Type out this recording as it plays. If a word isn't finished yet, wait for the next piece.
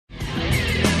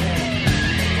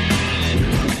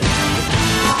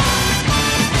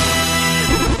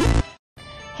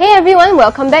everyone,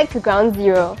 welcome back to Ground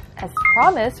Zero. As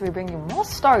promised, we bring you more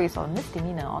stories on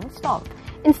misdemeanor on Stomp.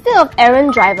 Instead of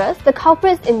errand drivers, the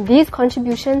culprits in these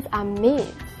contributions are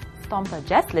maids. Stomper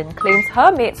Jesslyn claims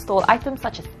her maid stole items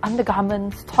such as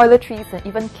undergarments, toiletries and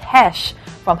even cash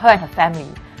from her and her family.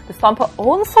 The Stomper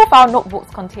also found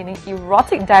notebooks containing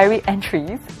erotic diary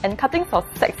entries and cuttings of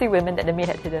sexy women that the maid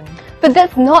had hidden. But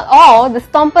that's not all. The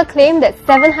Stomper claimed that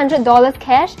 $700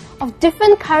 cash of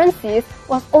different currencies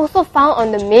was also found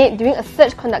on the maid during a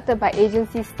search conducted by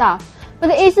agency staff. But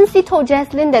the agency told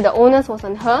Jesslyn that the onus was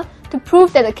on her to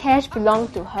prove that the cash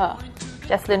belonged to her.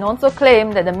 Jesslyn also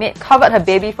claimed that the maid covered her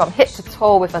baby from head to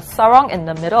toe with a sarong in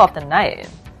the middle of the night.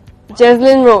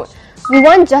 Jesslyn wrote, "We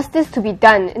want justice to be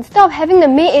done. Instead of having the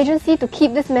maid agency to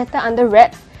keep this matter under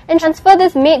wraps and transfer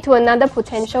this maid to another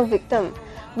potential victim,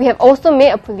 we have also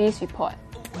made a police report."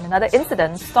 In another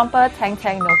incident, Stomper Tang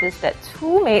Tang noticed that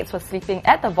two maids were sleeping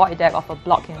at the void deck of a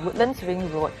block in Woodlands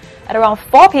Ring Road at around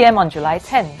 4 p.m. on July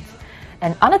 10th.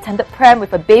 An unattended pram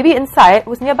with a baby inside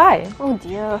was nearby. Oh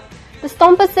dear. The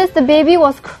Stomper says the baby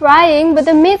was crying, but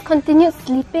the maids continued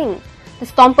sleeping. The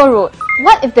Stomper wrote,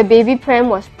 "What if the baby pram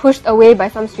was pushed away by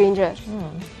some stranger?"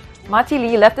 Marty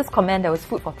Lee left this comment that was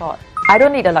food for thought. "I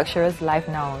don't need a luxurious life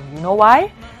now. You know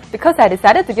why? Because I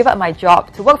decided to give up my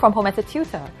job to work from home as a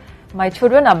tutor. My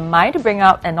children are mine to bring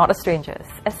up and not a stranger's,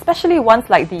 especially ones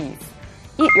like these.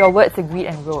 Eat your words, agreed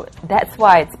and wrote. That's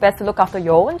why it's best to look after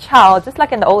your own child just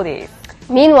like in the old days."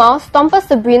 Meanwhile, Stomper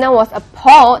Sabrina was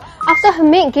appalled after her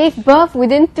maid gave birth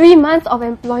within 3 months of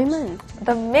employment.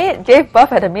 The maid gave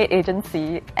birth at the maid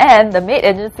agency, and the maid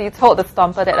agency told the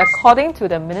Stomper that according to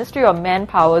the Ministry of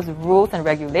Manpower's rules and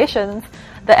regulations,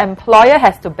 the employer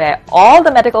has to bear all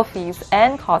the medical fees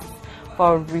and costs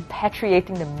for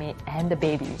repatriating the maid and the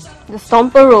baby. The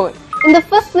Stomper wrote, "In the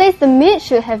first place, the maid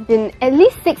should have been at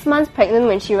least 6 months pregnant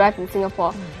when she arrived in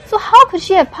Singapore. So how could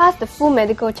she have passed the full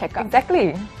medical checkup?"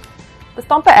 Exactly. The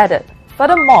Stomper added,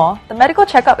 "Furthermore, the medical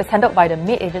checkup is handled by the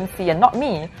maid agency and not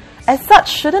me. As such,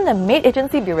 shouldn't the maid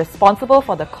agency be responsible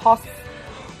for the costs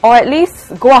or at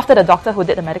least go after the doctor who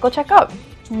did the medical checkup?"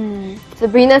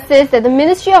 Sabrina says that the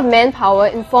Ministry of Manpower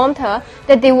informed her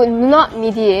that they would not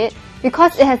mediate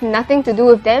because it has nothing to do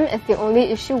with them as they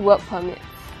only issue work permits.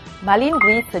 Marlene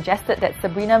Gui suggested that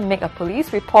Sabrina make a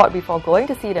police report before going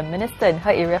to see the minister in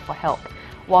her area for help,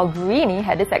 while Greenie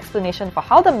had this explanation for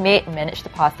how the maid managed to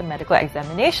pass the medical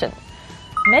examination.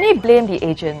 Many blame the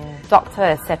agent, doctor,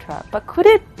 etc. But could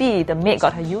it be the maid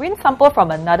got her urine sample from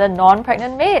another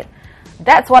non-pregnant maid?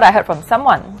 That's what I heard from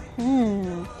someone.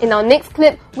 In our next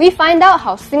clip, we find out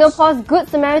how Singapore's Good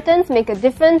Samaritans make a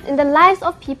difference in the lives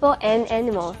of people and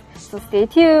animals. So stay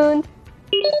tuned!